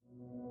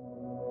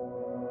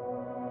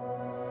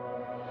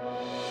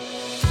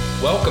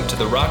Welcome to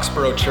the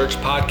Roxborough Church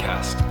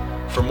Podcast.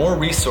 For more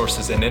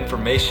resources and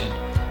information,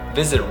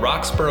 visit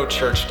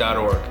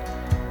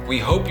roxboroughchurch.org. We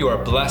hope you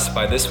are blessed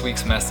by this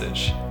week's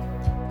message.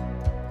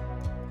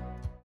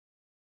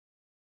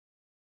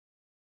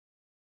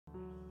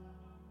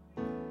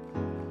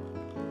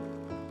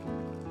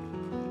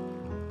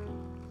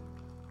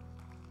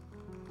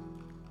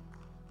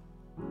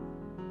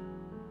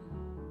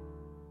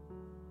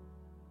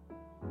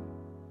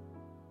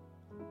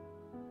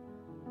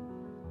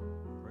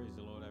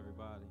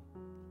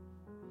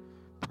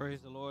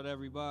 Praise the Lord,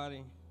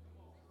 everybody.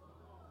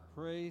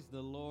 Praise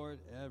the Lord,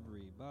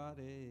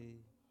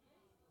 everybody.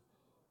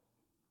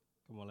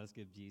 Come on, let's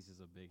give Jesus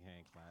a big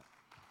hand clap.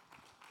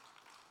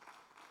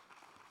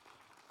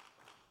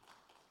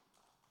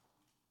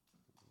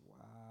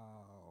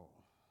 Wow.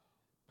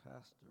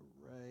 Pastor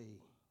Ray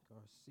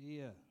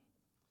Garcia.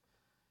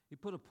 He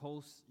put a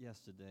post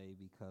yesterday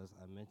because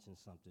I mentioned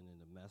something in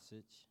the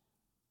message.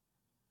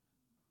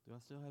 Do I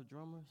still have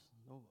drummers?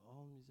 No,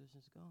 all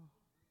musicians gone?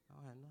 I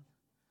don't have nothing.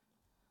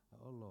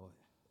 Oh, Lord.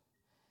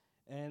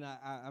 And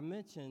I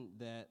mentioned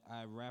that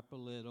I rap a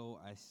little,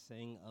 I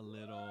sing a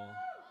little.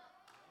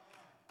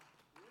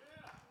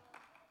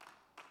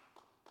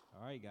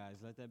 All right,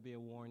 guys, let that be a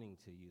warning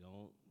to you.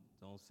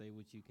 Don't say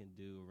what you can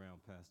do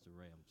around Pastor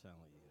Ray, I'm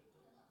telling you.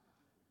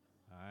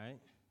 All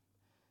right?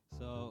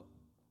 So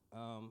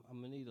I'm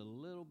going to need a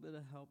little bit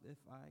of help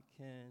if I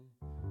can.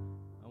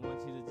 I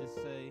want you to just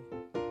say,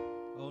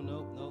 oh,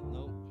 nope.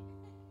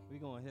 We're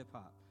going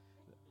hip-hop.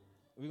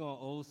 We're going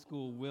old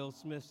school Will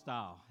Smith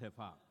style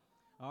hip-hop.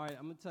 All right,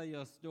 I'm going to tell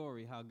you a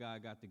story how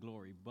God got the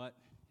glory. But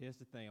here's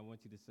the thing. I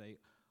want you to say,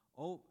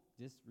 oh,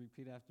 just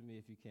repeat after me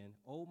if you can.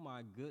 Oh,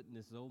 my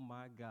goodness, oh,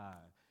 my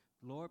God.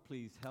 Lord,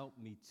 please help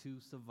me to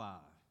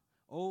survive.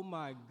 Oh,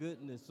 my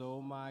goodness,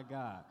 oh, my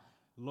God.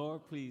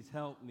 Lord, please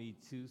help me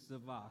to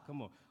survive.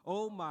 Come on.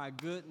 Oh, my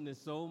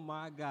goodness, oh,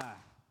 my God.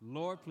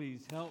 Lord,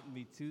 please help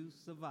me to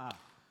survive.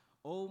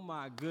 Oh,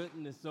 my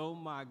goodness, oh,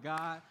 my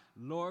God.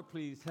 Lord,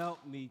 please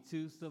help me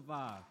to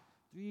survive.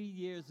 3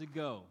 years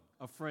ago,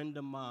 a friend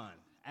of mine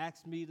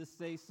asked me to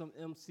say some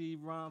MC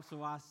rhyme,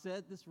 so I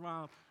said this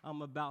rhyme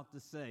I'm about to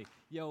say.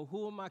 Yo,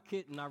 who am I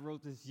kidding? I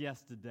wrote this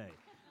yesterday.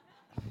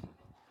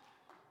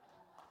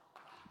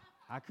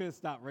 I could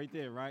stop right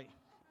there, right?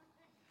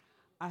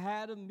 I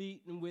had a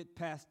meeting with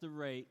Pastor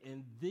Ray,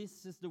 and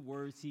this is the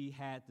words he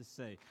had to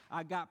say.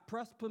 I got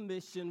press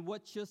permission.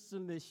 What's your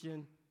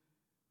submission?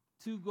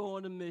 To go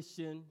on a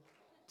mission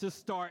to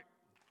start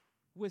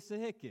with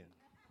Sahikin.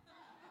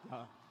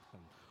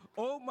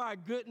 Oh, my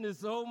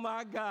goodness, oh,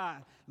 my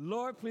God.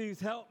 Lord, please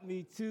help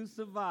me to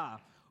survive.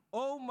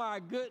 Oh,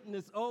 my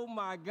goodness, oh,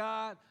 my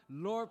God.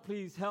 Lord,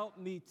 please help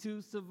me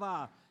to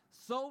survive.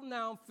 So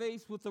now I'm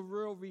faced with a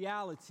real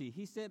reality.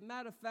 He said,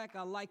 matter of fact,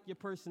 I like your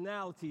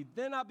personality.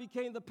 Then I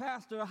became the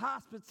pastor of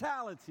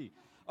hospitality.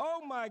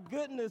 Oh, my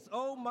goodness,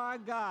 oh, my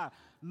God.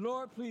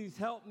 Lord, please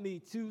help me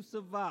to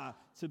survive.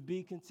 To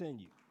be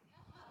continued.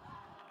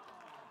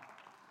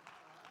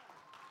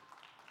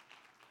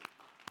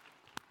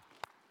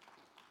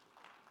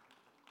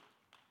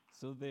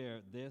 So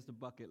there's the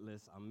bucket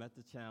list. I met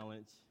the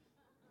challenge.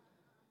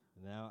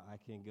 Now I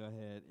can go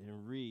ahead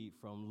and read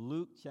from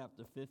Luke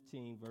chapter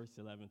 15, verse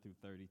 11 through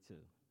 32.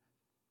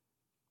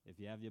 If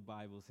you have your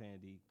Bibles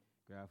handy,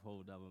 grab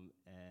hold of them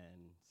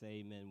and say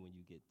amen when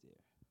you get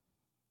there.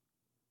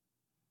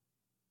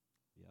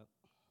 Yep,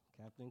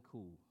 Captain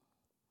Cool.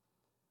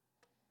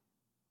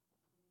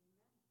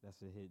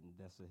 That's a hidden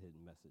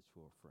message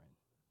for a friend.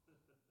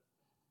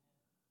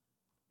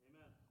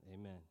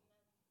 Amen.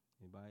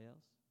 Anybody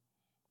else?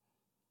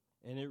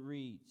 And it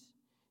reads,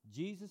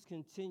 Jesus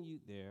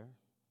continued there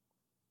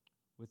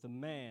with a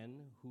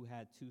man who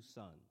had 2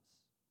 sons.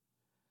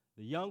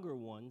 The younger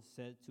one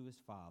said to his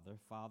father,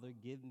 Father,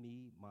 give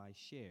me my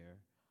share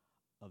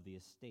of the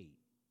estate.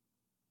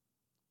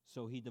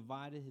 So he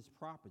divided his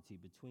property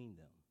between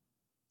them.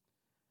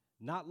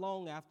 Not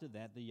long after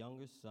that, the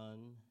younger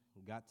son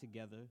got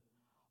together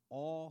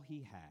all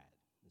he had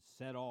and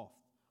set off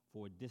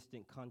for a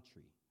distant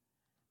country,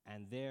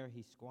 and there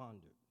he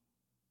squandered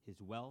his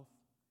wealth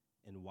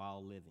in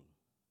wild living.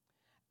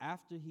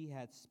 After he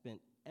had spent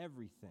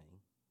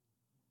everything,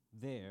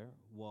 there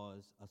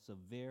was a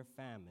severe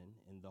famine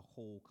in the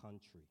whole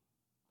country,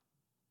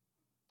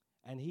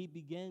 and he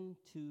began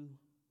to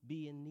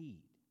be in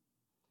need.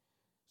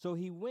 So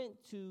he went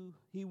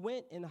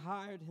and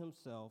hired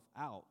himself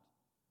out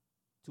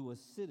to a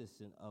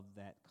citizen of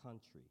that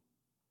country,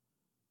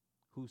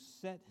 who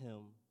sent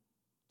him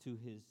to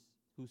his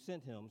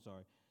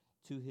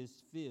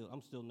field.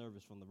 I'm still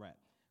nervous from the rap.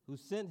 Who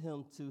sent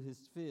him to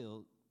his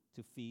field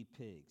to feed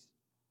pigs.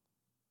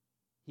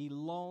 He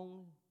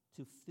longed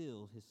to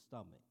fill his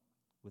stomach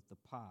with the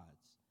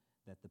pods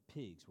that the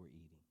pigs were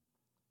eating,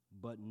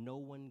 but no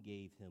one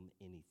gave him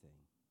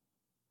anything.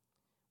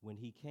 When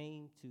he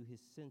came to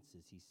his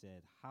senses, he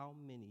said, how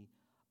many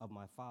of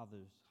my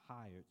father's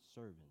hired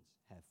servants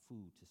have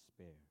food to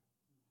spare?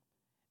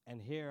 And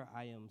here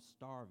I am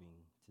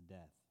starving to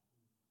death.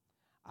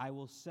 I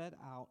will set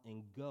out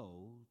and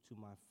go to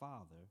my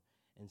father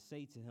and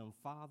say to him,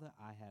 Father,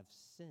 I have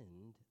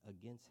sinned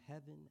against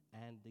heaven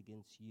and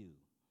against you.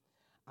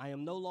 I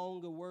am no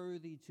longer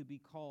worthy to be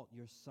called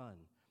your son.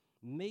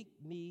 Make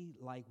me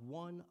like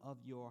one of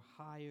your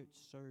hired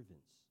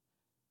servants.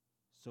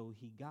 So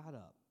he got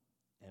up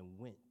and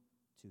went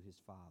to his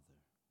father.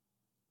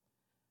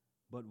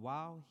 But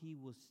while he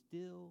was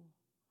still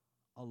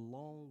a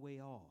long way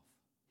off,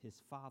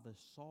 his father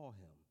saw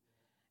him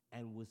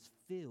and was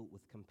filled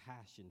with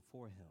compassion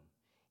for him.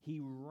 He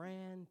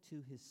ran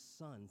to his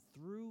son,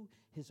 threw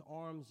his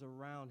arms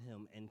around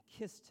him, and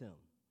kissed him.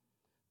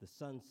 The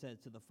son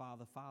said to the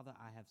father, Father,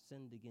 I have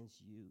sinned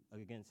against you,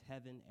 against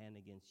heaven and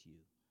against you.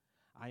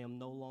 I am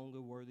no longer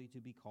worthy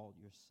to be called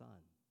your son.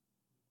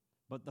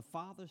 But the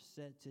father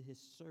said to his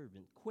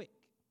servant, Quick,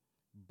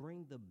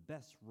 bring the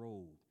best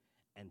robe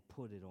and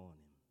put it on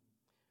him.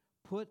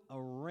 Put a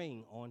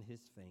ring on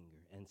his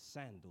finger and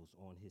sandals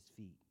on his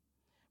feet.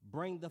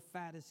 Bring the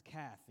fattest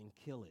calf and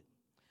kill it.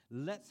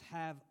 Let's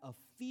have a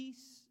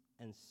feast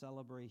and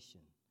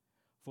celebration,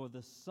 for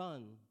this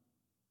son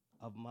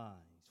of mine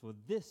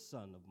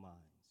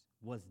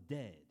was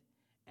dead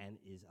and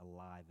is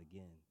alive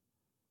again.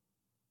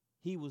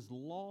 He was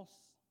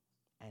lost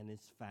and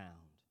is found.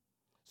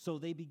 So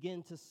they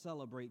began to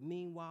celebrate.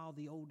 Meanwhile,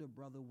 the older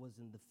brother was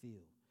in the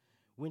field.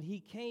 When he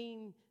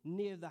came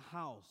near the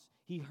house,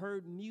 he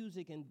heard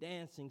music and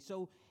dancing.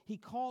 So he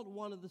called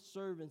one of the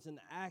servants and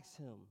asked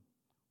him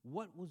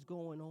what was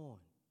going on.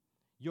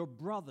 Your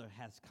brother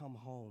has come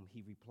home,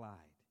 he replied,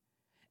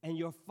 and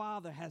your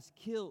father has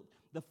killed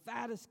the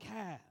fattest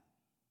calf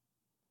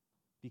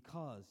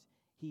because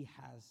he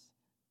has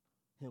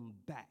him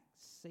back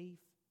safe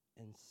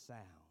and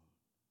sound.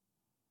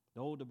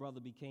 The older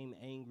brother became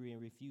angry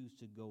and refused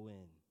to go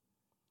in.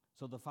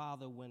 So the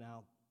father went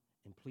out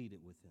and pleaded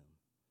with him.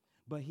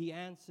 But he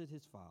answered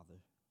his father,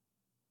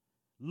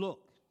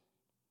 Look,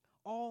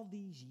 all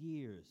these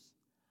years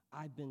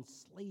I've been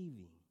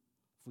slaving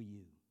for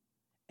you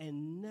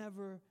and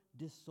never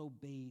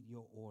disobeyed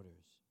your orders.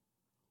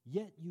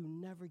 Yet you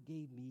never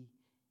gave me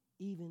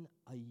even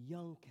a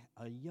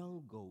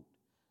young goat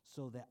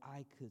so that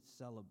I could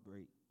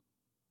celebrate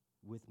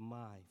with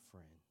my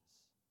friends.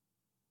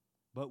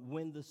 But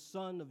when the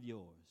son of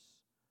yours,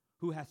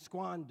 who has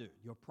squandered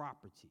your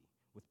property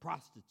with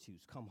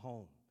prostitutes, come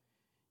home,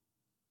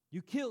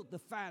 you killed the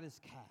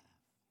fattest calf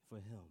for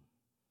him.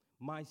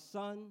 My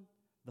son,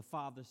 the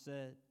father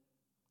said,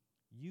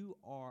 you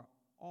are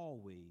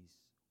always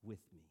with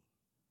me,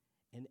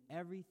 and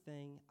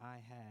everything I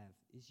have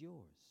is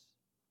yours.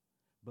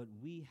 But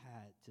we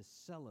had to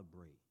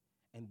celebrate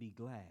and be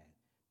glad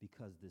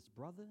because this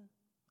brother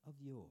of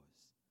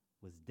yours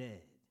was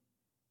dead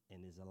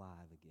and is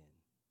alive again.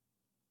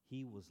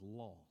 He was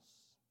lost,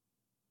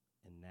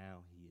 and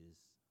now he is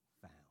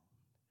found.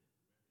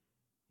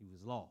 He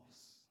was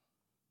lost,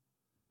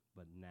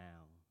 but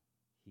now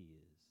he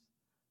is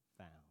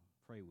found.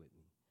 Pray with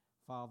me.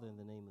 Father, in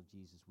the name of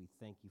Jesus, we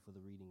thank you for the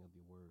reading of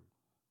your word.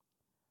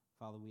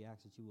 Father, we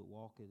ask that you would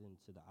walk it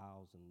into the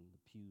aisles and the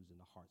pews and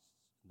the hearts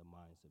and the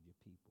minds of your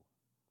people.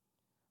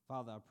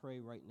 Father, I pray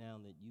right now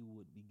that you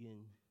would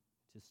begin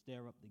to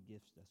stir up the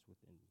gifts that's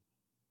within me.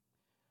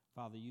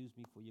 Father, use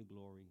me for your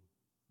glory.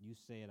 You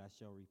say it, I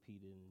shall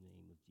repeat it in the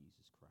name of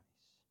Jesus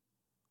Christ.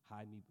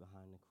 Hide me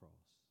behind the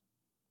cross.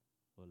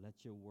 Lord,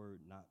 let your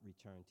word not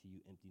return to you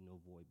empty nor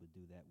void, but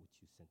do that which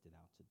you sent it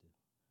out to do.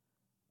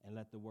 And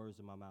let the words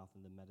of my mouth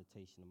and the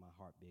meditation of my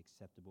heart be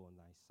acceptable in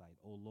thy sight.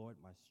 O Lord,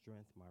 my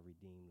strength, my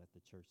redeemer. Let the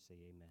church say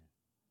amen.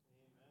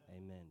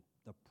 Amen. Amen.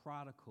 The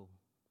prodigal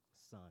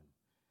son.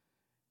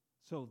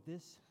 So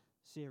this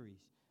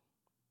series,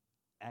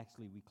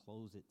 actually we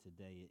close it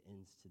today. It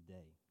ends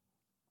today.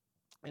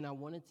 And I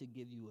wanted to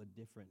give you a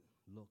different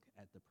look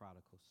at the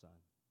prodigal son.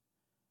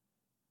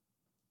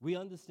 We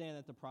understand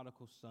that the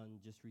prodigal son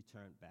just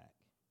returned back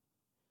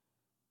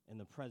in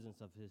the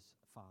presence of his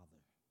father.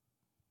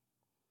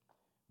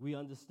 We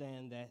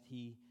understand that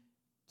he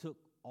took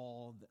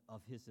all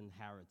of his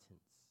inheritance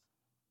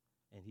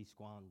and he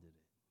squandered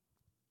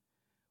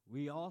it.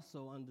 We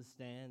also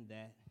understand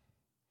that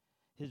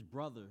his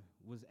brother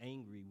was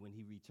angry when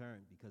he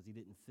returned because he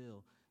didn't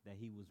feel that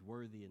he was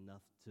worthy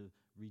enough to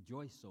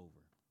rejoice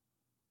over.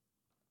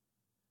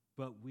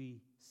 But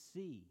we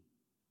see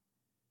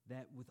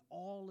that with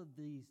all of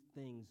these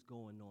things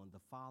going on, the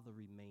father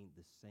remained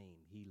the same.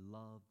 He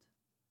loved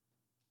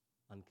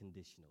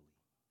unconditionally.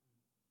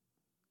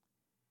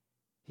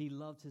 He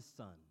loved his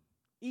son,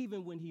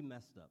 even when he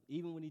messed up,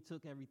 even when he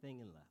took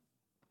everything and left.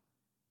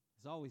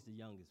 It's always the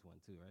youngest one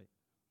too, right?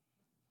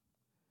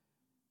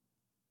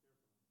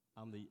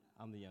 I'm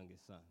the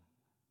youngest son.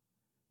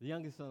 The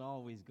youngest son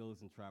always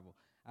goes and travel.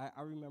 I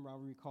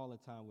recall a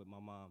time with my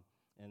mom,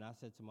 and I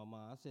said to my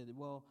mom, I said,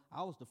 well,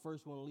 I was the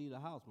first one to leave the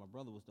house. My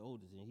brother was the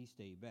oldest, and he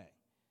stayed back.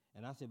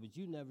 And I said, but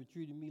you never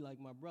treated me like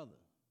my brother.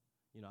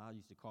 You know, I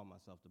used to call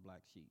myself the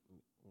black sheep.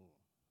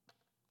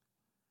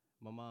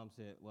 My mom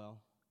said, well,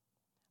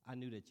 I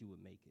knew that you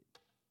would make it.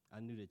 I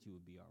knew that you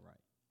would be all right.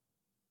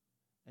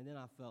 And then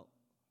I felt,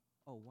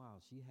 oh, wow,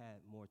 she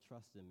had more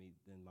trust in me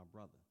than my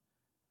brother.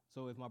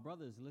 So if my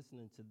brother is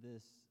listening to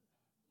this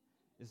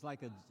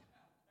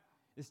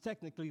It's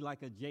technically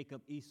like a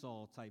Jacob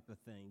Esau type of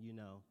thing, you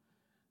know.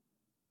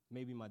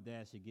 Maybe my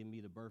dad should give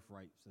me the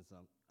birthright since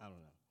I don't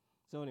know.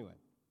 So anyway,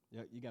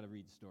 you got to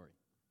read the story.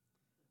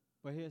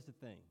 But here's the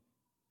thing.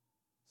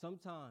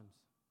 Sometimes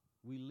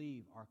we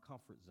leave our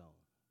comfort zone.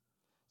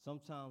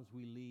 Sometimes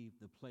we leave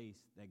the place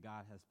that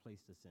God has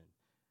placed us in.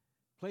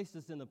 Placed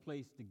us in a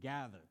place to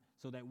gather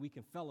so that we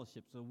can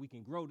fellowship, so we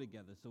can grow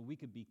together, so we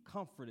could be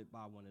comforted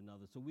by one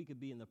another, so we could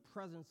be in the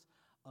presence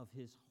of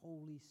his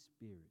Holy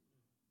Spirit.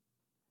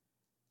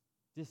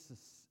 Just to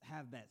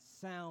have that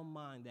sound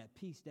mind, that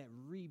peace, that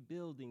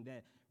rebuilding,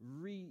 that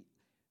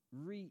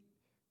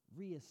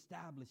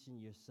reestablishing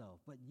yourself,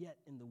 but yet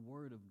in the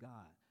Word of God.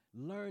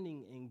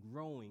 Learning and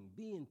growing,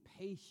 being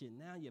patient.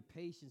 Now your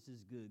patience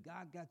is good.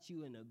 God got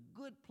you in a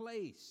good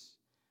place,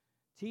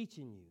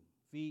 teaching you,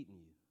 feeding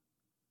you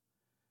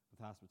with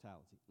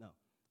hospitality. No,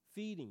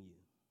 feeding you,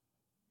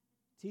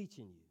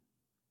 teaching you,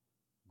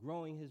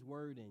 growing his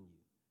word in you,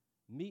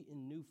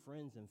 meeting new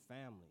friends and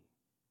family,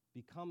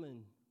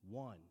 becoming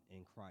one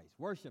in Christ,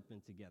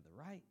 worshiping together,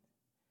 right?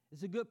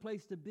 It's a good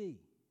place to be,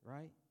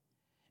 right?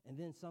 And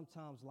then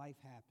sometimes life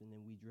happens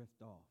and we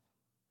drift off.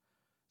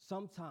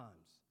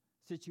 Sometimes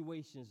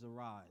situations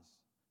arise.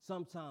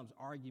 Sometimes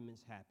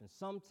arguments happen.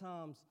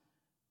 Sometimes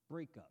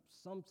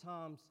breakups.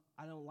 Sometimes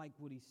I don't like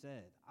what he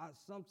said.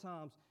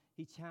 Sometimes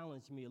he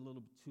challenged me a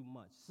little bit too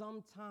much.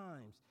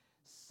 Sometimes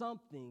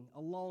something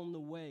along the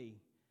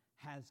way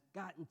has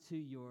gotten to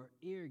your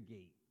ear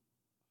gate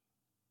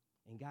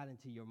and got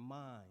into your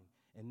mind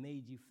and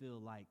made you feel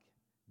like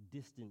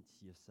distance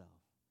yourself.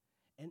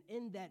 And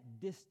in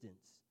that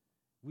distance,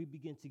 we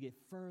begin to get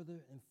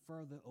further and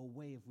further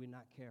away if we're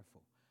not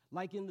careful.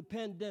 Like in the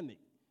pandemic,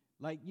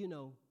 like, you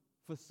know,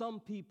 for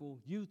some people,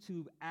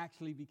 YouTube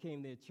actually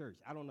became their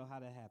church. I don't know how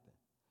that happened.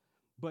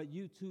 But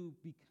YouTube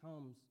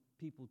becomes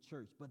people's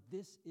church. But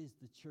this is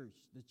the church.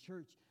 The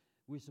church,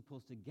 we're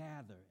supposed to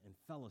gather and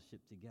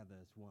fellowship together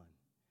as one.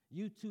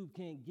 YouTube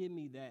can't give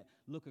me that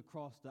look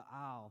across the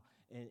aisle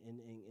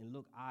and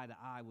look eye to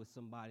eye with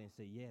somebody and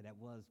say, yeah, that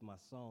was my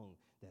song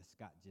that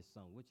Scott just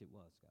sung, which it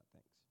was, Scott,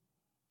 thanks.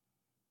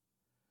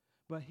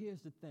 But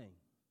here's the thing.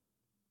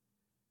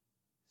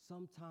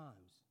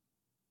 Sometimes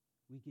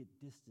we get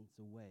distance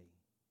away.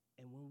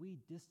 And when we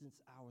distance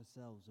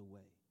ourselves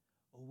away,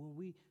 or when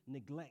we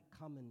neglect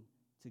coming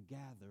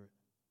together,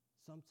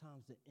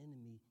 sometimes the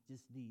enemy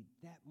just needs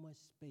that much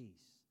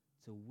space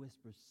to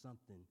whisper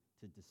something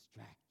to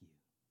distract you,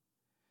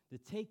 to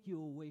take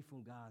you away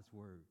from God's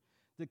word,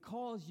 to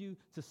cause you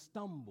to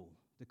stumble,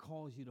 to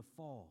cause you to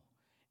fall,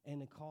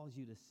 and to cause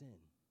you to sin.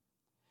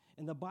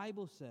 And the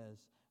Bible says,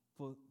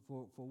 for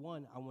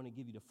one, I want to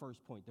give you the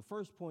first point. The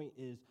first point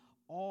is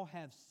all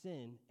have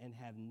sinned and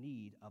have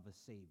need of a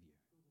Savior.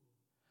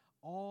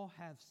 All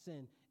have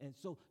sinned. And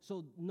so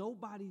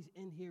nobody's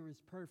in here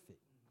is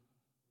perfect.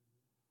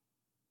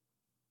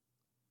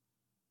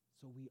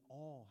 So we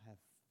all have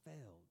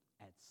failed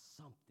at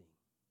something.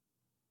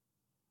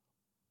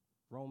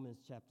 Romans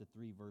chapter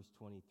 3, verse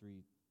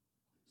 23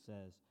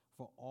 says,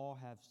 for all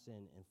have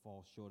sinned and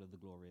fall short of the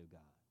glory of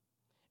God.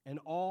 And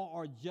all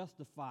are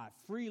justified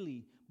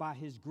freely by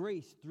his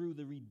grace through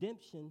the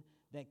redemption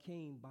that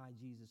came by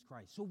Jesus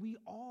Christ. So we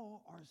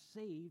all are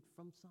saved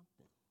from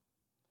something.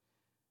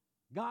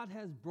 God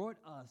has brought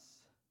us,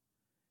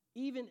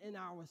 even in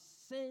our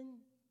sin,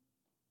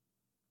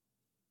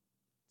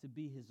 to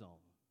be his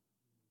own.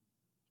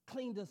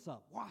 Cleaned us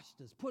up, washed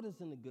us, put us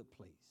in a good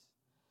place.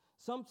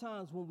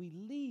 Sometimes when we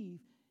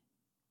leave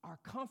our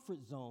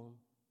comfort zone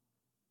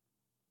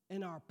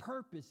and our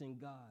purpose in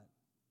God,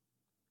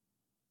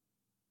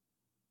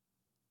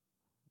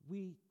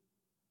 we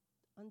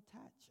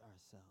untouch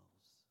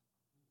ourselves.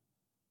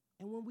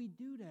 And when we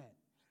do that,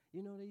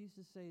 you know, they used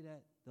to say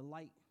that the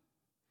light,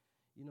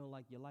 you know,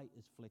 like your light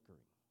is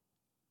flickering.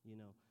 You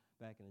know,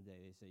 back in the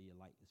day, they say your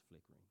light is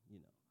flickering, you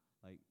know.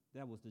 Like,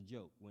 that was the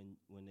joke when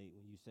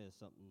you said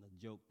something, a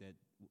joke that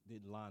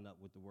didn't line up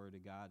with the word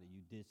of God, or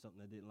you did something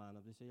that didn't line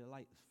up, they say your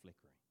light is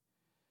flickering.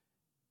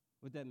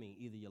 What that mean?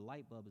 Either your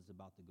light bulb is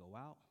about to go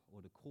out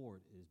or the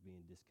cord is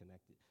being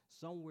disconnected.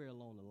 Somewhere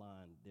along the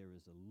line, there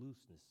is a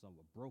looseness, a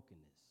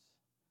brokenness.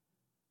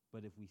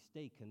 But if we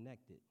stay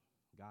connected,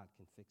 God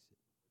can fix it.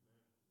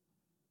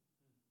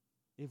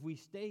 If we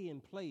stay in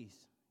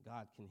place,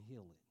 God can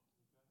heal it.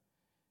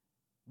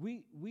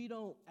 We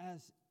don't,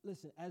 as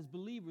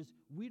believers,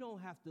 we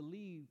don't have to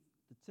leave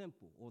the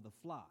temple or the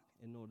flock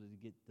in order to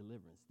get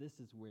deliverance. This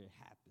is where it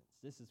happens.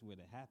 This is where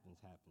the happens.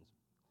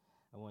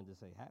 I wanted to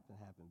say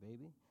happen,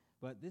 baby.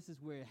 But this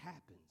is where it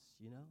happens,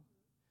 you know?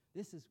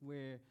 This is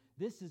right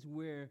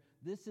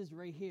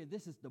here.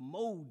 This is the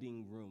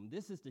molding room.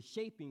 This is the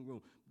shaping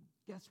room.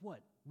 Guess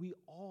what? We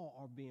all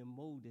are being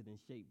molded and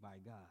shaped by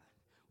God.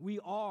 We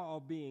all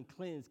are being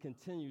cleansed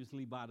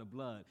continuously by the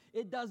blood.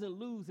 It doesn't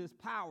lose its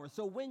power.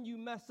 So when you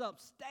mess up,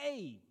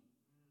 stay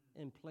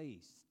in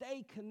place.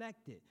 Stay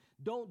connected.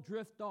 Don't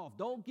drift off.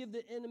 Don't give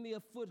the enemy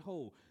a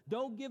foothold.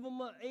 Don't give him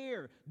an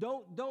ear.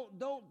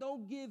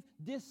 Don't give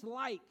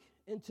dislike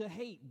into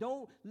hate.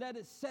 Don't let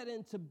it set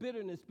into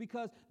bitterness,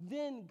 because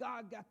then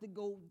God got to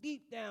go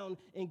deep down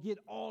and get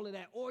all of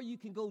that. Or you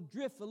can go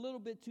drift a little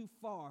bit too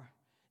far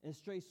and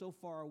stray so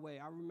far away.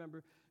 I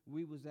remember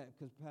we was at,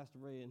 because Pastor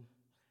Ray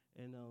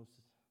and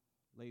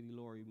Lady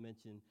Lori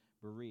mentioned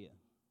Berea,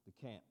 the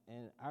camp.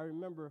 And I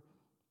remember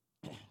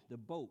the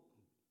boat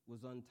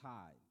was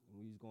untied, and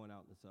we was going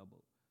out in the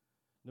sailboat.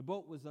 The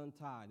boat was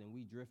untied, and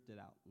we drifted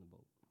out in the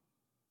boat.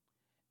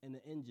 And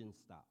the engine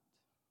stopped.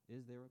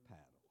 Is there a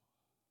paddle?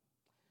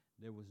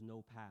 There was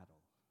no paddle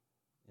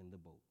in the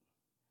boat.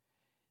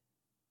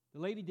 The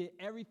lady did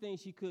everything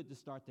she could to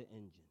start the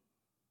engine.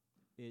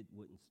 It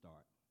wouldn't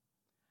start.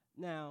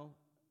 Now,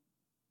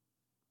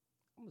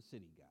 I'm a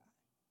city guy.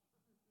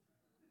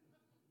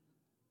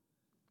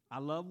 I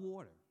love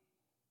water.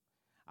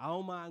 I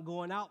don't mind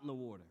going out in the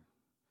water.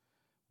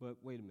 But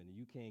wait a minute,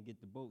 you can't get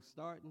the boat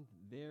starting?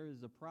 There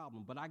is a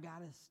problem. But I got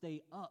to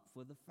stay up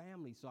for the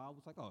family. So I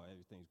was like, oh,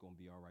 everything's going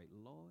to be all right.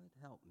 Lord,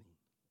 help me.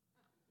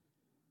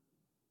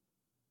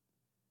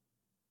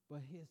 But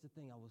here's the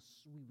thing.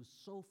 We were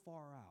so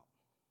far out,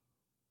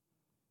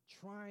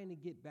 trying to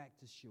get back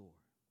to shore.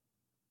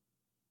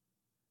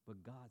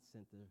 But God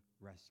sent the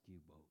rescue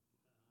boat.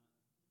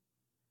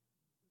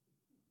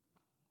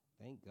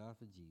 Thank God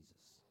for Jesus.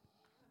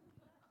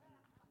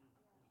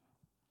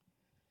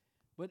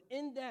 But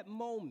in that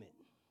moment,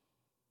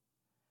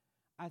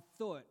 I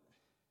thought,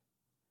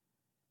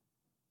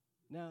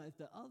 now if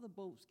the other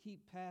boats keep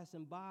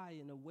passing by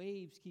and the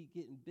waves keep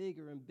getting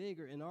bigger and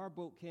bigger and our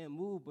boat can't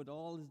move, but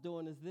all it's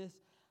doing is this,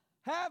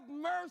 have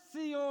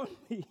mercy on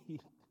me.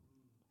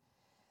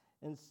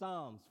 In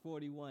Psalms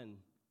 41,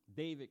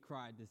 David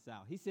cried this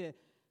out. He said,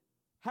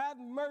 have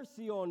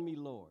mercy on me,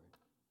 Lord.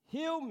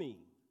 Heal me,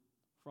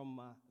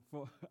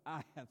 for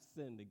I have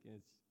sinned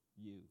against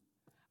you.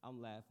 I'm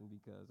laughing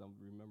because I'm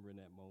remembering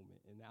that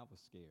moment, and I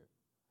was scared.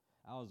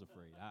 I was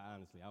afraid.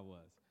 Honestly, I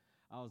was.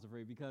 I was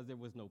afraid because there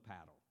was no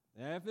paddle.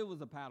 And if it was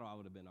a paddle, I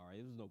would have been all right.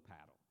 There was no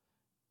paddle,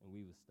 and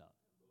we were stuck.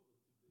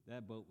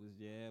 That boat was,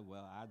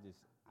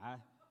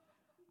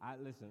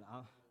 listen,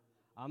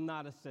 I'm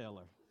not a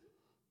sailor.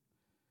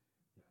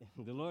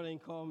 The Lord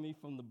ain't called me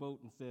from the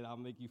boat and said, I'll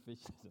make you fish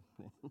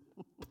something.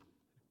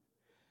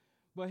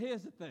 But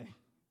here's the thing.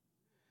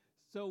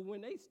 So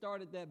when they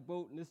started that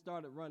boat and it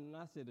started running,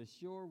 I said,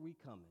 ashore we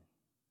coming.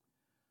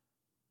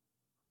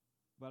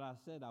 But I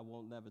said I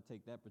won't never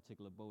take that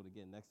particular boat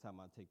again. Next time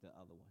I take the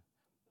other one.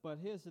 But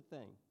here's the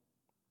thing.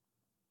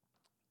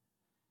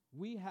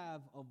 We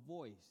have a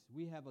voice.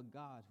 We have a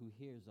God who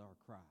hears our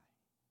cry.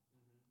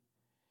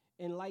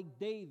 Mm-hmm. And like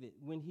David,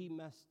 when he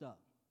messed up,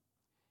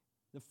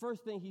 the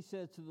first thing he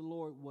said to the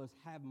Lord was,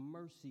 have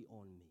mercy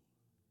on me.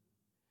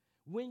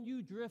 When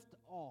you drift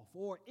off,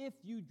 or if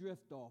you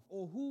drift off,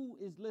 or who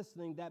is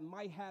listening that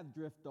might have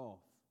drifted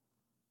off,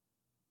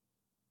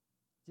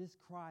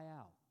 just cry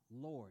out,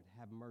 Lord,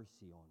 have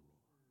mercy on me.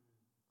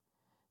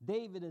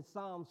 David in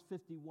Psalms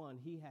 51,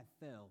 he had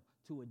fell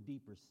to a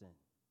deeper sin.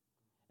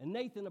 And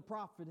Nathan the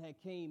prophet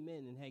had came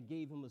in and had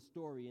gave him a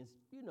story. And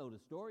you know the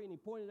story. And he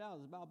pointed out,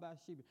 it was about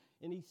Bathsheba.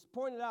 And he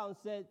pointed out and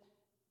said,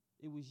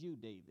 it was you,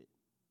 David.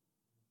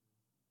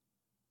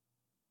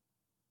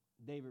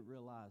 David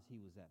realized he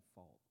was at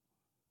fault.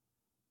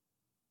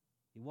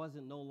 He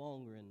wasn't no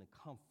longer in the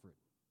comfort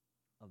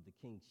of the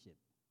kingship,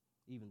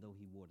 even though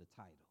he wore the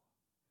title.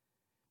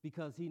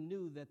 Because he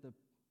knew that the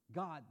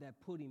God that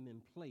put him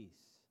in place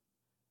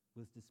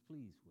was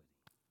displeased with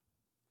him.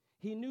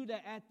 He knew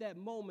that at that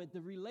moment,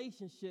 the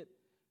relationship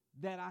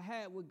that I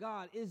had with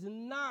God is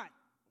not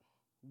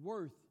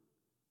worth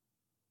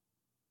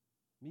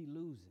me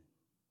losing.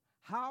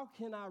 How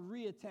can I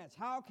reattach?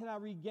 How can I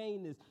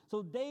regain this?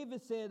 So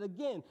David said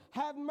again,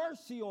 have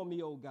mercy on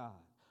me, O God.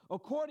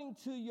 According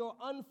to your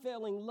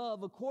unfailing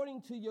love,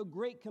 according to your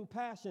great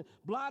compassion,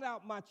 blot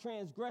out my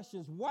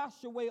transgressions,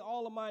 wash away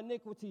all of my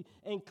iniquity,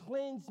 and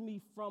cleanse me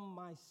from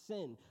my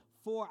sin.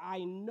 For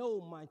I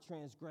know my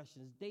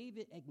transgressions.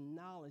 David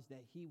acknowledged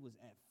that he was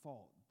at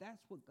fault.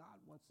 That's what God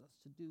wants us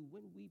to do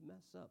when we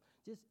mess up.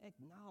 Just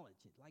acknowledge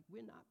it, like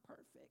we're not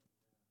perfect.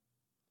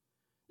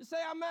 Just say,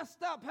 I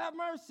messed up, have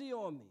mercy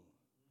on me.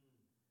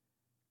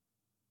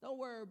 Don't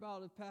worry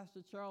about if Pastor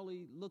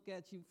Charlie look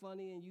at you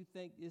funny and you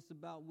think it's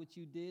about what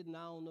you did and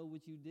I don't know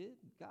what you did.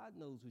 God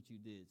knows what you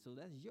did. So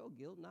that's your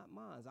guilt, not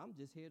mine. I'm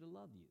just here to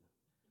love you.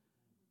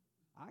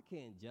 I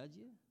can't judge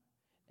you.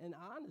 And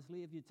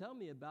honestly, if you tell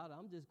me about it,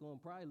 I'm just going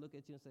to probably look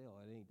at you and say, oh,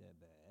 it ain't that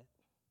bad.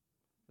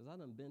 Because I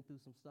done been through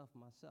some stuff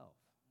myself.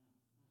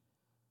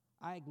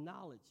 I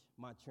acknowledge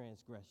my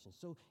transgressions.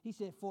 So he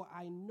said, for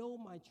I know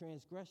my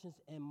transgressions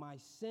and my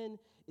sin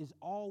is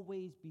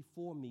always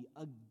before me.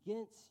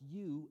 Against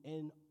you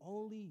and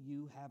only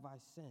you have I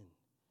sinned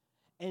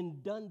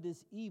and done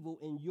this evil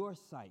in your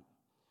sight.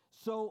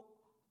 So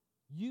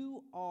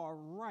you are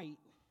right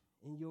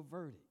in your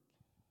verdict.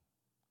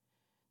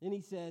 Then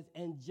he says,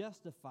 and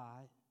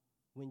justified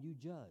when you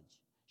judge.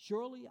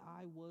 Surely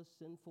I was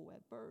sinful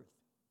at birth.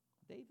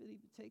 David even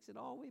takes it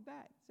all the way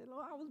back. He said,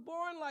 oh, I was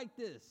born like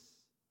this.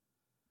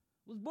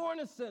 Was born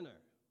a sinner,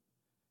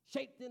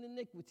 shaped in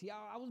iniquity.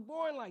 I was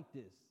born like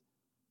this.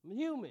 I'm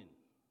human.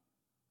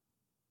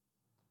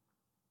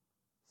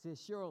 He said,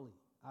 surely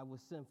I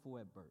was sinful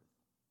at birth,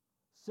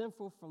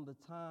 sinful from the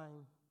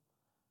time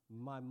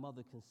my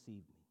mother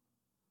conceived me.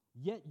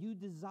 Yet you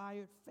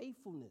desired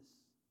faithfulness,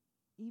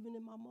 even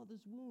in my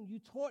mother's womb. You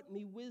taught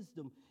me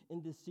wisdom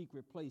in this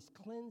secret place.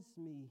 Cleanse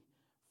me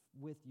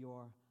with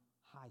your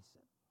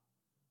hyssop,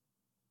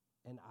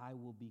 and I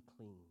will be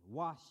clean.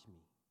 Wash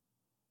me,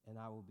 and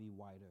I will be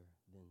whiter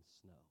than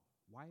snow.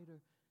 Whiter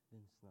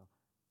than snow.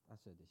 I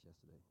said this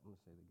yesterday. I'm going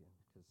to say it again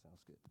because it sounds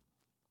good.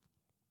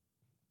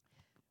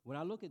 When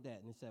I look at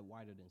that and it said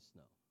whiter than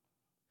snow,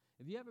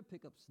 if you ever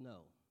pick up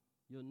snow,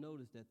 you'll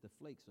notice that the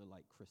flakes are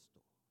like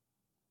crystal,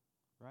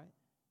 right?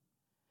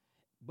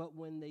 But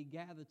when they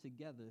gather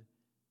together,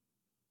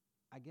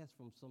 I guess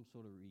from some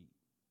sort of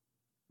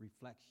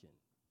reflection,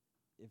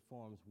 it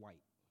forms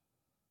white,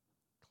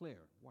 clear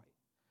white.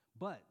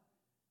 But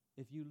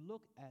if you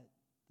look at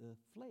the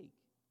flake,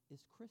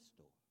 it's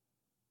crystal.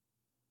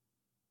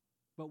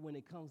 But when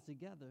it comes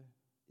together,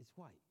 it's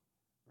white,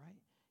 right?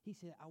 He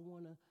said, I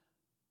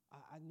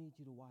need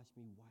you to wash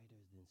me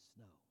whiter than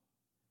snow.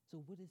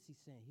 So what is he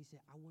saying? He said,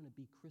 I want to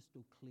be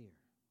crystal clear.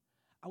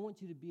 I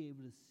want you to be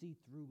able to see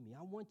through me.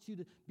 I want you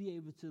to be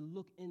able to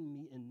look in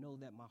me and know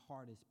that my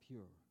heart is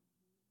pure.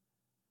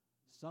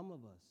 Some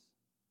of us,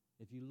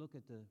 if you look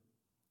at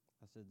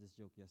I said this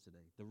joke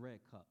yesterday, the red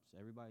cups.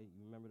 Everybody,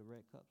 you remember the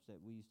red cups that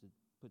we used to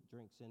put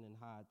drinks in and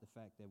hide the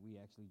fact that we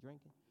actually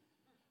drinking?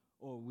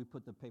 Or we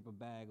put the paper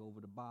bag over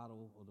the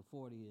bottle or the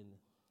 40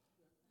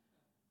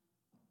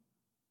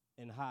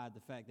 and hide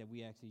the fact that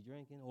we actually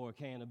drinking, or a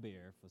can of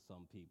beer for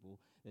some people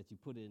that you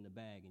put it in the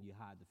bag and you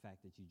hide the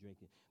fact that you're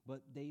drinking.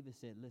 But David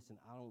said, listen,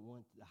 I don't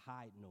want to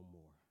hide no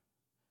more.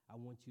 I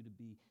want you to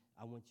be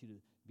able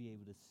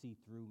to see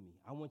through me.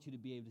 I want you to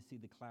be able to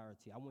see the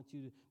clarity. I want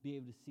you to be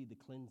able to see the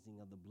cleansing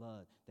of the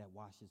blood that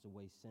washes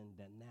away sin,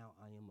 that now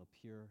I am a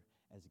pure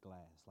as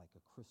glass, like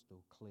a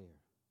crystal clear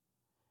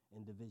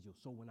individual.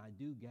 So when I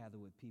do gather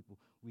with people,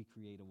 we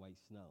create a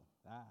white snow.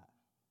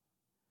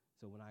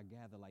 So when I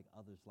gather like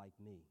others like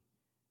me,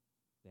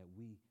 that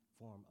we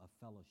form a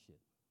fellowship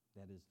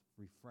that is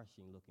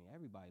refreshing looking.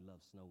 Everybody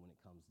loves snow when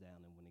it comes down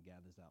and when it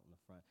gathers out in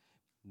the front.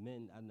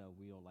 Men, I know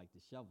we don't like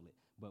to shovel it,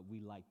 but we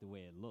like the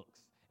way it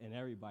looks. And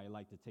everybody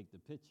like to take the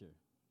picture,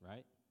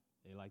 right?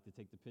 They like to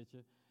take the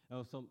picture.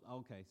 Oh,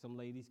 some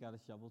ladies got a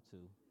shovel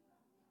too.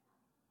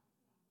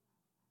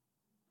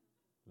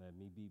 Let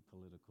me be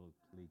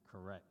politically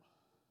correct.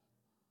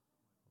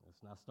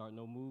 Let's not start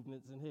no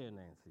movements in here,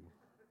 Nancy.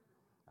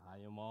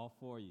 I am all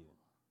for you.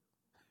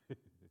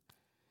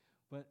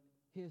 But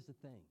here's the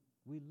thing.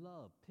 We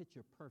love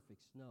picture-perfect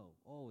snow.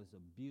 Oh, it's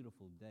a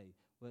beautiful day.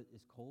 But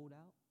it's cold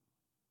out.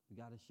 We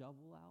got a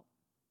shovel out.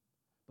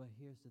 But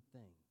here's the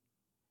thing.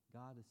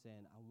 God is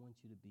saying, I want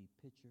you to be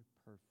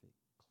picture-perfect,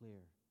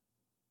 clear,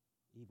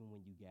 even when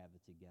you gather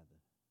together.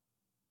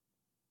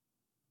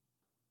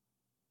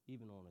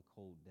 Even on a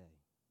cold day,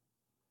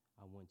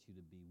 I want you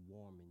to be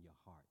warm in your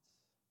hearts.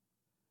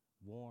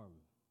 Warm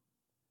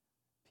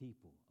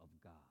people of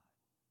God.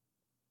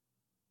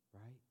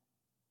 Right?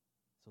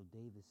 So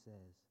David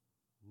says,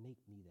 make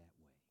me that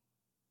way.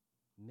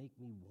 Make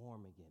me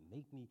warm again.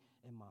 Make me,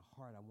 in my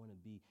heart, I want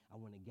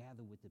to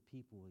gather with the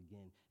people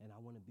again, and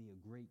I want to be a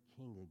great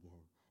king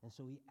again. And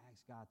so he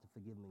asked God to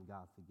forgive him, and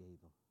God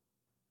forgave him.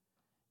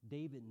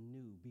 David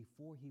knew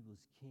before he was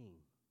king,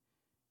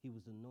 he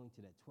was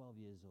anointed at 12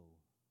 years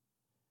old.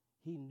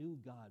 He knew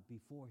God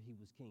before he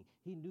was king.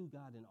 He knew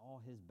God in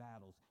all his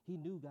battles. He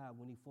knew God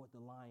when he fought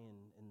the lion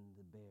and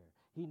the bear.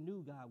 He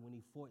knew God when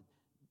he fought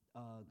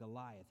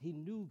Goliath. He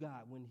knew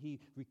God when he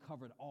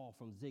recovered all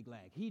from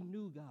Ziklag. He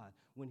knew God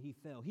when he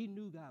fell. He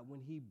knew God when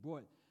he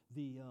brought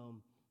the,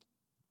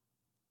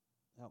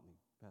 help me,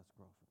 Pastor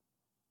Crawford,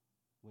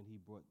 when he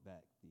brought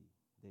back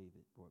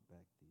David brought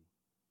back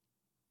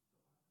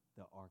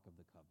the Ark of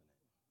the Covenant.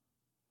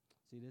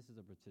 See, this is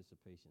a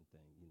participation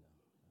thing, you know.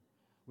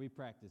 We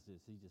practiced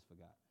this. He just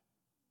forgot.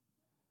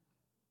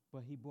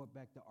 But he brought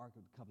back the Ark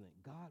of the Covenant.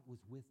 God was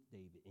with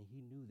David, and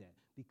he knew that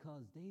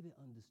because David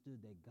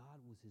understood that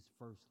God was his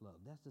first love.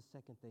 That's the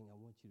second thing I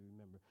want you to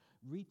remember.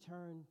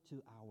 Return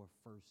to our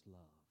first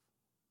love.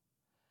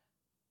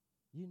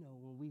 You know,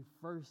 when we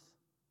first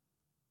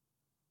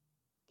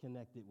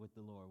connected with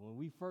the Lord, when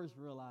we first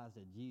realized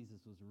that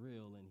Jesus was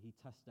real and he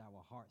touched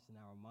our hearts and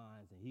our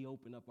minds and he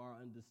opened up our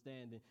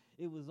understanding,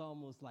 it was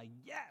almost like,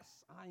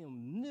 yes, I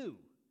am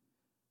new.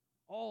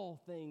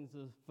 All things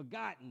are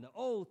forgotten, the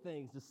old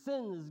things, the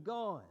sin is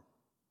gone.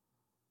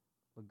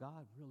 But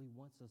God really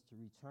wants us to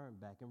return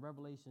back. In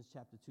Revelation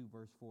chapter 2,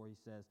 verse 4, he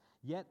says,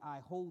 yet I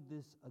hold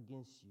this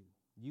against you.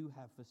 You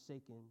have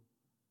forsaken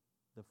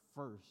the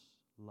first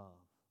love.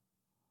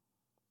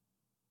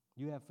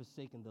 You have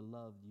forsaken the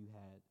love you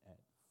had at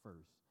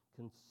first.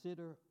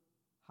 Consider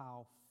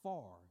how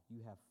far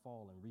you have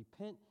fallen.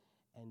 Repent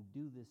and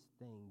do this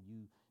thing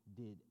you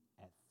did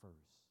at first.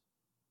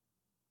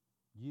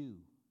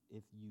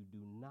 If you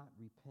do not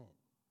repent,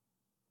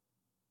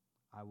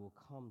 I will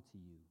come to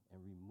you and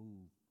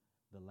remove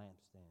the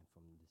lampstand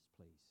from this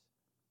place.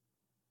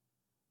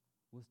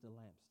 What's the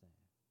lampstand?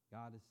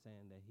 God is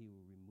saying that he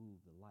will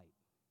remove the light.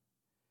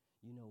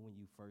 You know, when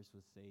you first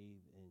was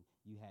saved and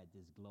you had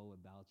this glow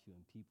about you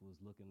and people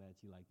was looking at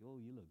you like, oh,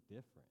 you look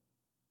different.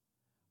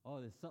 Oh,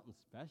 there's something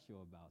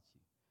special about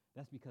you.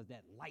 That's because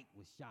that light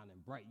was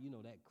shining bright. You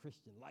know, that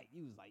Christian light.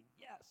 You was like,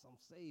 yes, I'm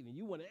saved. And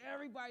you wanted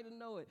everybody to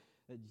know it,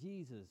 that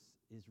Jesus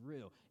is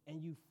real.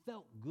 And you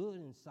felt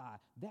good inside.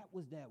 That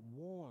was that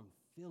warm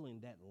feeling,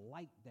 that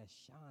light that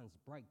shines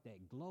bright,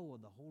 that glow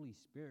of the Holy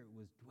Spirit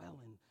was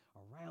dwelling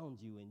around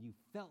you. And you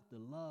felt the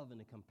love and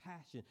the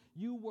compassion.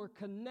 You were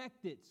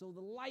connected, so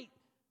the light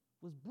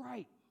was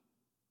bright.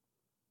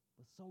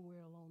 But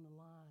somewhere along the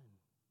line,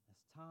 as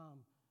time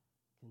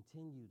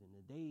continued and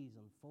the days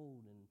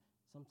unfold and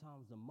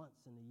sometimes the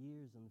months and the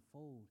years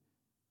unfold,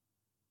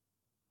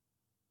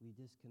 we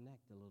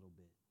disconnect a little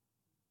bit.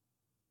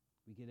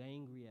 We get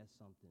angry at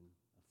something,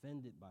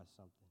 offended by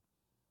something,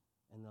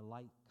 and the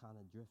light kind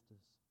of drifts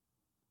us.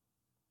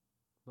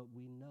 But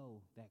we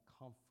know that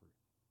comfort,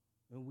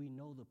 and we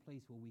know the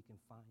place where we can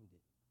find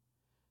it.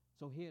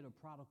 So here the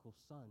prodigal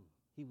son,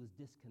 he was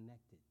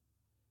disconnected.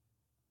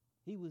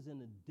 He was in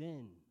a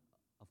den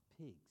of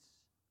pigs,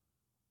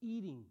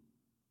 eating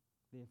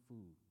their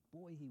food.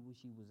 Boy, he wish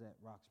he was at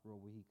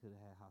Roxborough where he could have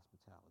had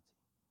hospitality.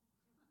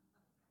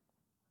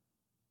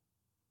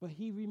 But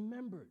he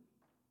remembered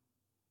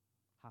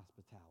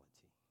hospitality.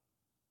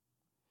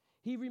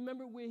 He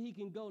remembered where he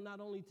can go not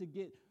only to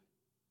get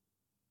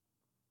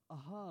a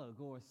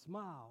hug or a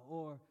smile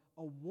or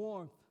a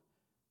warmth,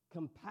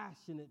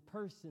 compassionate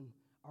person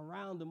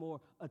around him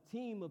or a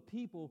team of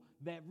people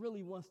that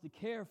really wants to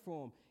care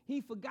for him. He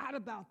forgot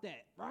about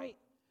that, right?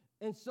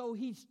 And so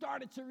he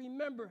started to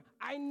remember,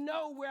 I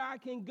know where I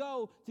can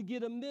go to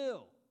get a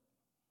meal.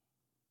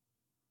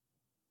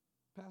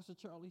 Pastor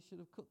Charlie should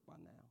have cooked by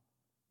now.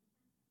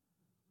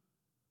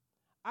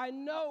 I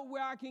know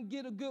where I can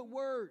get a good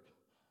word.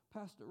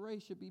 Pastor Ray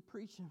should be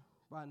preaching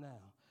by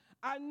now.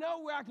 I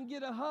know where I can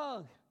get a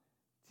hug.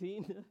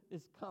 Tina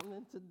is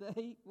coming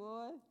today,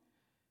 boy.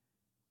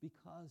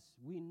 Because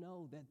we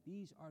know that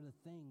these are the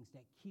things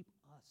that keep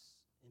us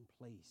in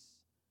place.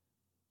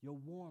 Your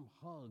warm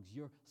hugs,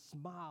 your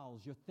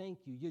smiles, your thank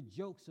you, your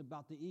jokes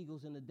about the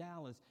Eagles and the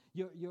Dallas,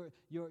 your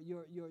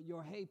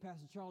hey,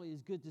 Pastor Charlie,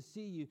 it's good to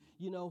see you.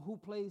 You know, who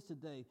plays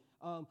today?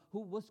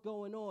 What's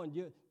going on?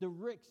 The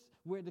Ricks,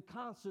 where the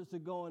concerts are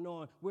going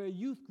on, where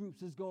youth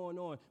groups is going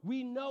on.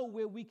 We know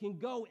where we can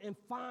go and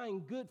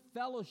find good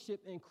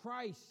fellowship in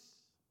Christ.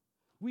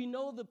 We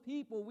know the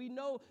people. We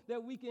know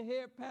that we can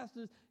hear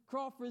Pastor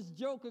Crawford's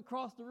joke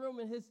across the room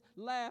and his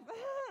laugh.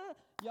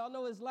 Y'all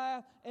know his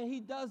laugh, and he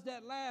does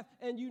that laugh,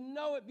 and you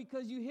know it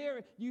because you hear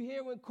it. You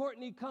hear when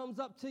Courtney comes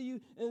up to you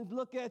and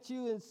look at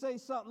you and say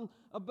something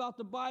about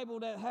the Bible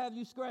that have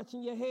you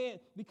scratching your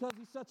head because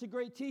he's such a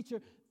great teacher.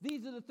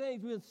 These are the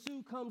things when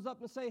Sue comes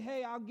up and say,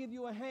 hey, I'll give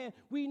you a hand.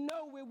 We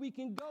know where we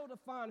can go to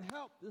find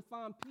help, to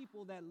find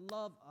people that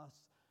love us.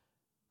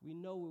 We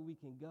know where we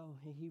can go,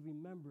 and he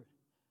remembered,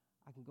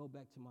 I can go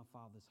back to my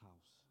Father's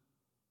house.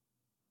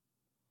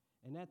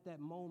 And at that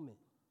moment,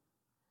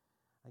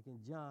 like in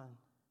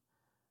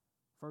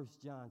 1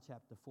 John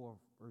chapter 4,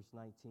 verse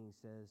 19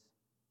 says,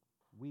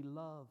 we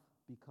love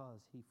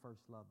because he first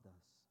loved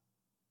us.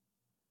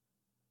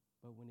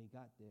 But when he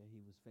got there,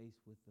 he was faced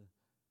with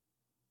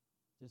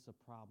just a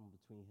problem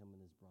between him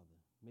and his brother,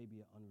 maybe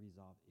an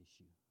unresolved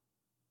issue.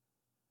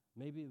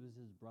 Maybe it was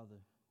his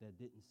brother that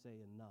didn't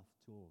say enough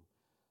to him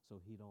so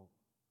he don't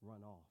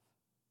run off.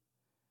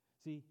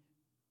 See,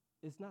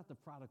 it's not the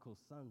prodigal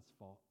son's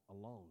fault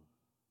alone.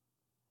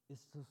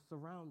 It's the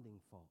surrounding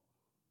fault.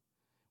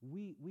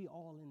 We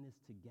all in this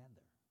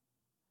together.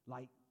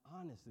 Like,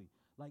 honestly,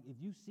 like if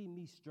you see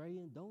me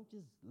straying, don't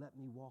just let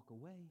me walk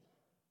away.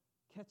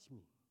 Catch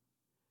me.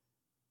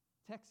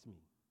 Text me.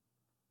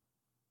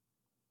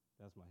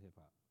 That's my hip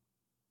hop.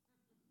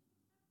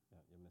 Yeah,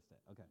 you missed that.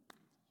 Okay.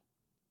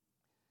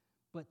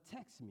 But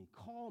text me,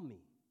 call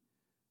me.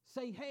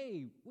 Say,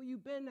 hey, where you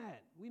been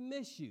at? We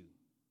miss you.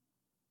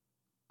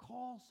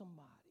 Call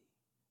somebody.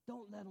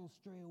 Don't let them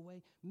stray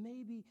away.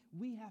 Maybe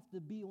we have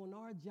to be on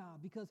our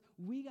job because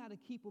we got to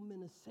keep them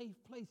in a safe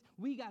place.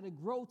 We got to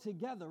grow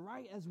together,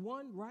 right? As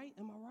one, right?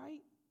 Am I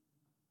right?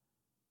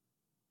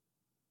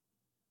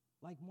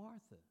 Like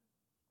Martha.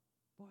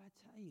 Boy, I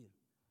tell you,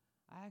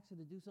 I asked her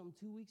to do something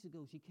 2 weeks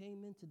ago. She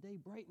came in today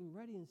bright and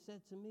ready and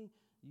said to me,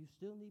 you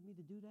still need me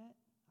to do that?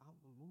 I'm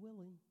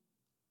willing.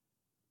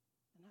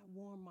 And that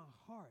warmed my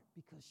heart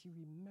because she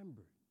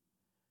remembered.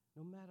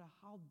 No matter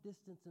how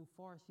distant and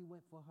far she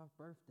went for her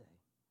birthday,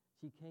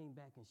 she came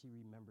back and she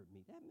remembered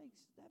me. That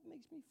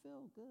makes me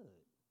feel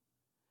good.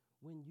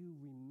 When you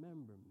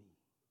remember me,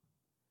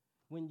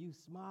 when you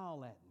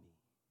smile at me.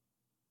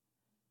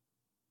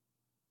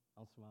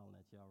 I'm smiling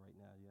at y'all right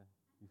now, yeah?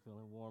 You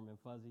feeling warm and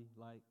fuzzy?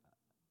 Like,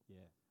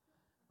 yeah.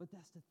 But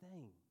that's the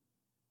thing.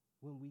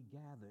 When we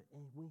gather,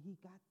 and when he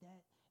got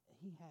that,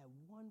 he had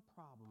one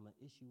problem, an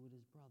issue with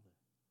his brother.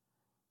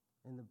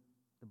 And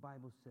the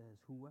Bible says,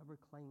 whoever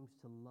claims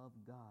to love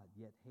God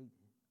yet hate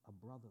a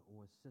brother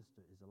or a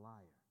sister is a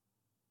liar.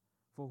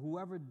 For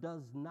whoever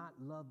does not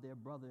love their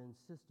brother and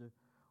sister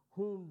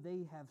Whom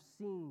they have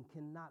seen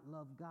cannot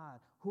love God,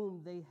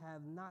 whom they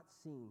have not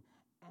seen.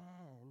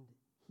 And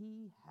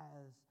he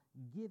has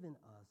given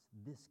us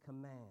this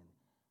command.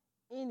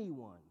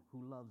 Anyone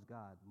who loves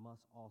God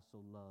must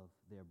also love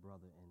their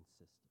brother and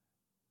sister.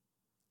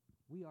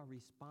 We are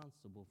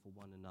responsible for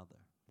one another.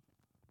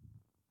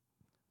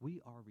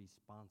 We are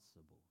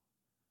responsible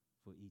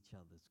for each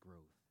other's growth.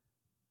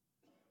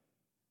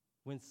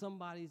 When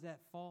somebody's at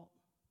fault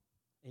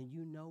and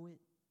you know it,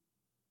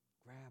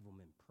 grab them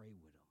and pray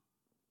with them.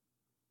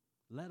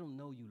 Let them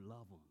know you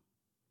love them.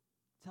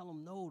 Tell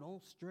them, no,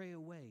 don't stray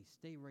away.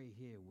 Stay right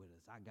here with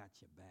us. I got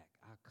your back.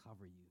 I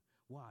cover you.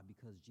 Why?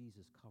 Because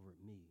Jesus covered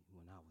me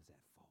when I was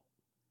at fault.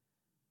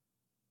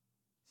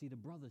 See, the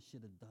brother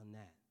should have done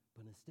that,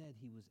 but instead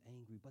he was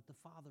angry. But the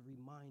father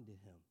reminded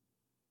him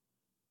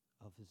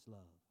of his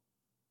love.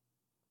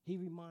 He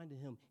reminded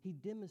him. He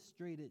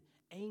demonstrated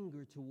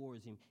anger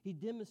towards him. He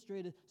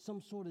demonstrated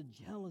some sort of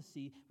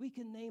jealousy. We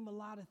can name a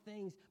lot of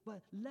things,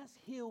 but let's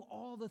heal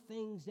all the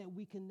things that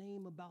we can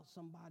name about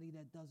somebody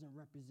that doesn't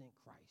represent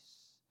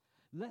Christ.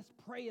 Let's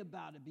pray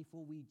about it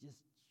before we just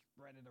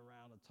spread it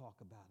around and talk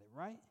about it,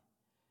 right?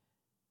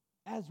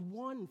 As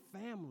one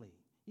family.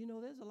 You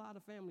know, there's a lot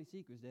of family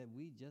secrets that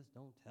we just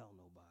don't tell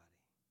nobody.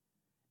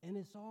 And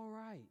it's all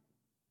right.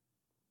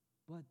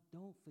 But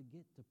don't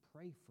forget to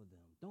pray for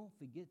them. Don't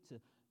forget to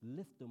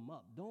lift them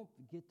up. Don't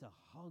forget to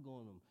hug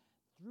on them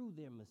through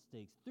their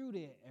mistakes, through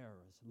their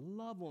errors.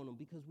 Love on them,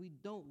 because we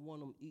don't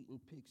want them eating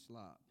pig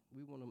slop.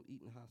 We want them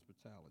eating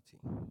hospitality.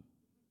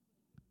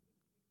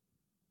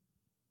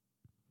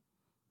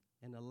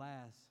 And the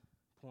last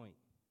point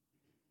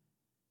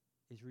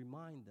is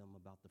remind them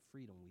about the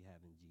freedom we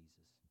have in Jesus.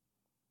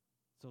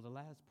 So the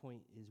last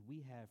point is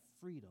we have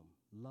freedom,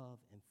 love,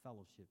 and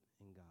fellowship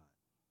in God.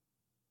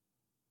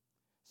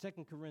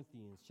 2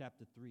 Corinthians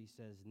chapter 3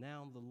 says,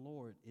 now the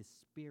Lord is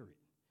spirit,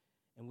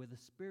 and where the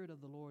spirit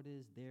of the Lord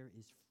is, there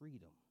is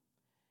freedom.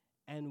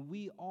 And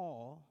we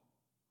all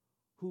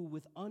who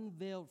with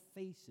unveiled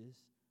faces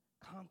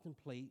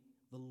contemplate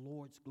the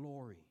Lord's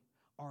glory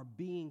are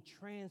being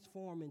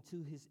transformed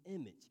into his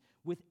image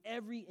with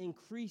every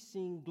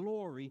increasing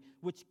glory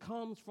which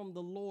comes from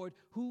the Lord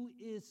who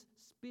is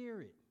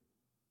spirit.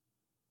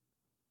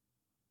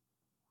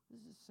 What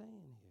is it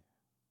saying here?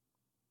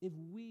 If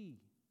we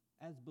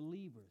as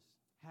believers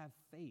have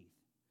faith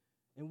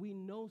and we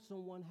know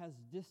someone has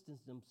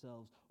distanced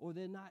themselves or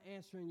they're not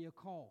answering your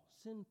call,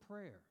 send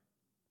prayer.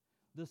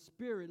 The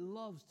Spirit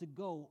loves to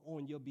go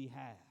on your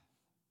behalf.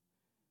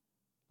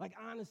 Like,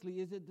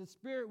 honestly, is it the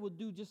Spirit will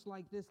do just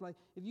like this? Like,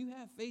 if you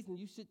have faith and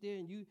you sit there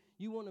and you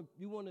want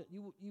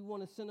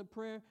to send a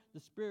prayer,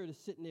 the Spirit is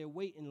sitting there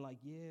waiting like,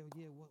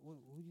 what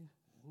you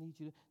I need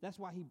you to. That's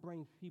why he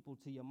brings people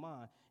to your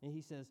mind. And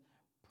he says,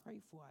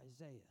 pray for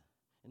Isaiah.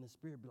 And the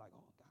Spirit be like,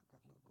 oh, God, go.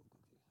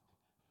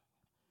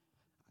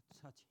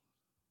 I touch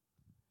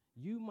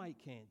him. You might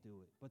can't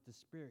do it, but the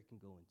Spirit can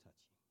go and touch him.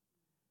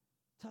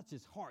 Touch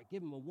his heart,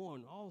 give him a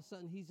warning. All of a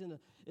sudden,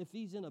 if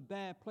he's in a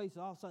bad place,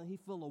 all of a sudden he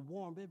feel a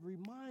warmth. It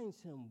reminds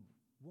him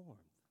warmth,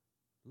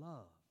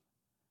 love.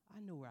 I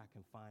know where I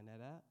can find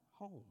that at.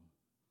 Home.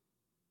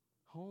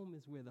 Home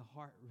is where the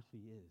heart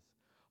really is.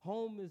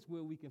 Home is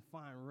where we can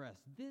find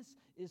rest. This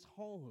is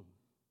home.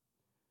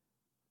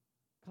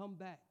 Come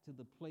back to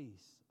the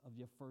place of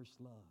your first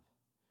love,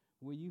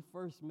 where you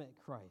first met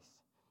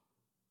Christ.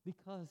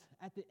 Because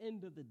at the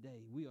end of the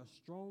day, we are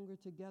stronger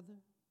together.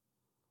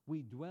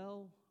 We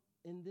dwell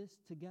in this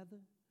together.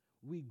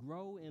 We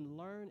grow and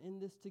learn in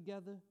this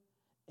together.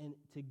 And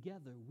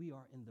together we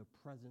are in the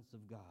presence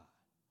of God.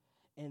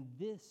 And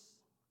this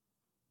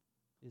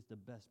is the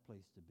best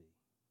place to be.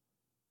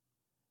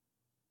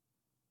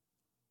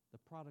 The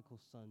prodigal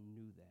son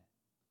knew that.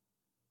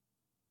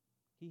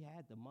 He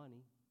had the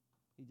money.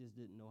 He just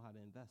didn't know how to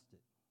invest it.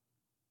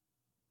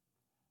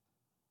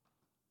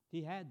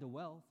 He had the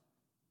wealth.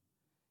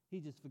 He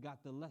just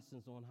forgot the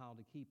lessons on how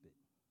to keep it.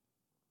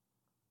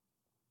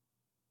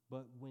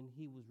 But when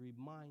he was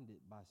reminded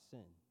by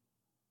sin,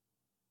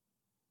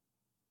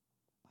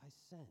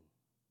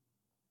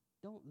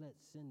 don't let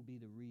sin be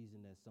the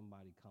reason that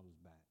somebody comes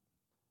back.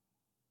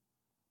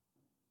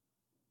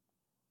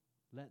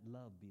 Let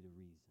love be the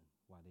reason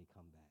why they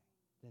come back.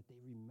 That they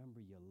remember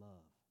your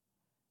love.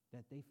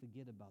 That they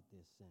forget about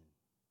their sin.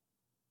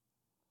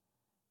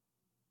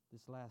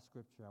 This last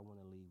scripture I want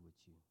to leave with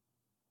you.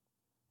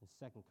 In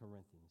 2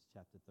 Corinthians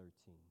chapter 13,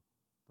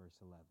 verse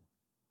 11.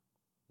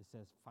 It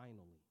says,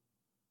 finally,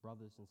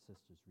 brothers and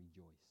sisters,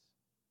 rejoice.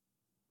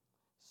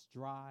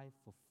 Strive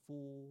for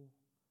full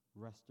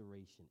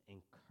restoration.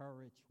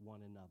 Encourage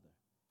one another.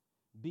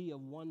 Be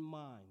of one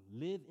mind.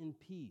 Live in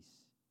peace.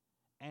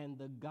 And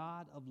the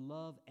God of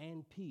love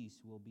and peace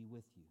will be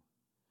with you.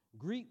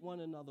 Greet one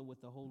another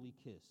with a holy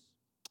kiss.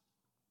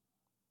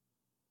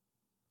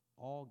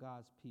 All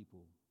God's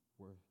people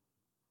were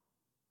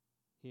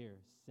here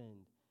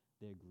send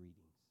their greetings.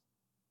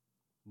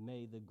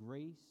 May the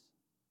grace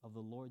of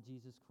the Lord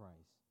Jesus Christ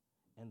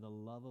and the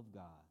love of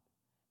God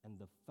and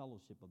the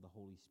fellowship of the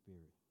Holy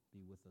Spirit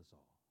be with us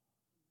all.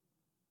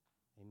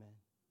 Amen.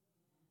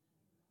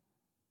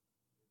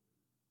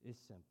 It's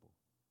simple.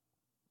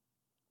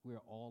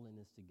 We're all in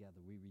this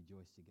together. We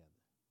rejoice together.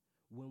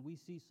 When we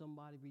see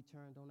somebody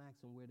return, don't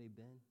ask them where they've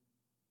been.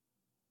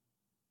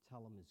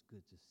 Tell them it's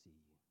good to see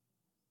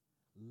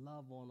you.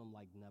 Love on them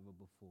like never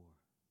before.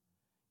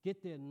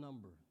 Get their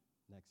number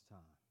next time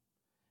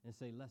and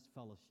say, let's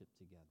fellowship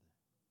together.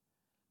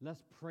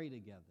 Let's pray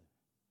together.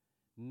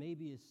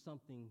 Maybe it's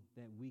something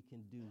that we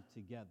can do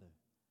together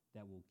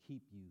that will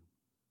keep you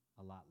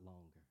a lot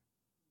longer.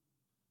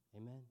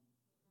 Amen?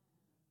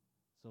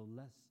 So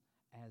let's,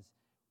 as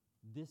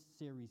this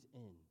series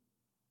ends,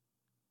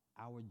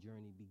 our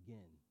journey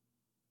begin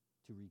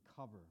to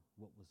recover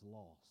what was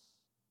lost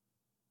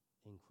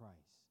in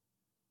Christ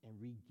and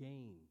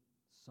regain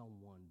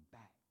someone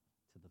back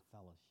to the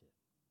fellowship.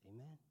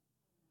 Amen?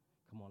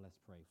 Come on, let's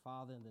pray.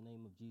 Father, in the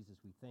name of Jesus,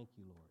 we thank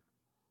you, Lord.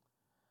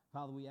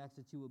 Father, we ask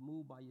that you would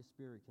move by your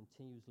Spirit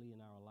continuously in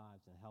our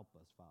lives and help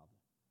us, Father.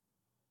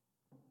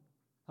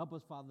 Help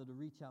us, Father, to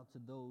reach out to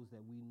those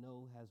that we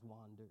know has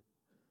wandered.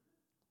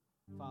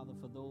 Father,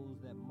 for those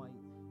that might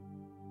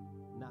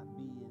not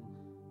be in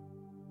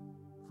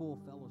full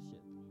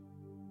fellowship,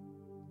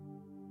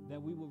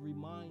 that we will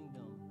remind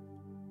them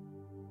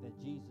that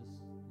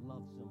Jesus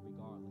loves them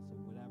regardless of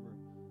whatever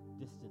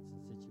distance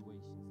and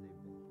situations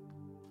they've been.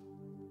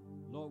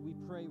 Lord, we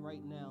pray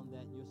right now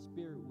that your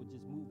Spirit would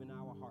just move in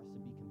our hearts to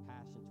be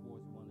compassionate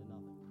towards one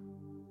another,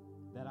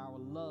 that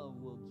our love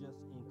will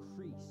just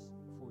increase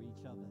for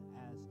each other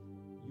as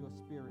your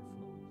Spirit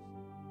flows.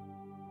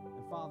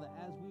 And Father,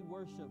 as we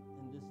worship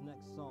in this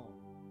next song,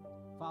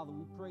 Father,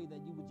 we pray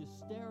that you would just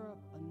stir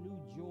up a new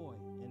joy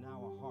in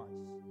our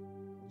hearts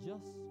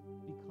just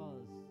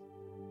because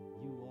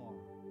you are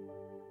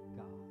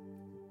God.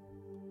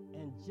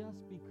 And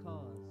just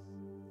because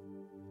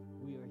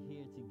we are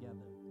here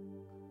together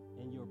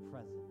in your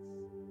presence,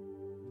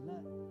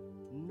 let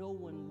no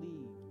one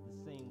leave the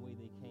same way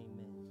they came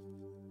in,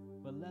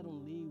 but let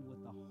them leave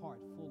with a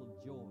heart full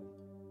of joy,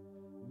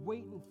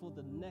 waiting for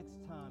the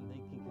next time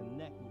they can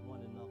connect with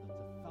one another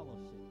to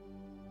fellowship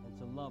and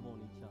to love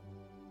on each other.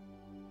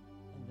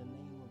 In the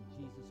name of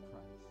Jesus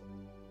Christ,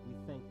 we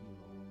thank you,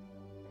 Lord.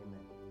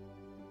 Amen.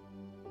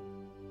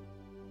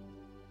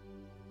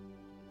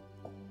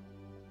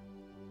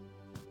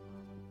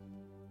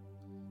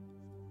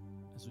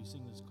 As we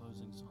sing this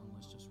closing song,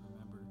 let's just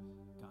remember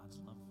God's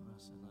love for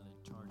us and let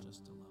it charge us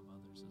to love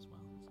others as well.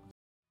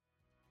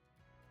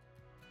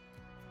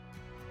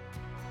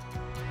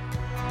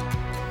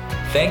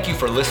 Thank you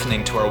for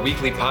listening to our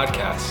weekly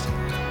podcast.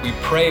 We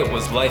pray it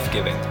was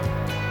life-giving.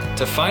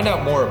 To find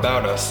out more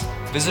about us,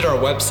 visit our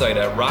website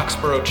at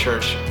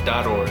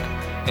roxboroughchurch.org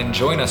and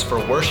join us for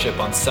worship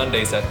on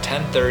Sundays at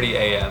 10:30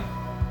 a.m.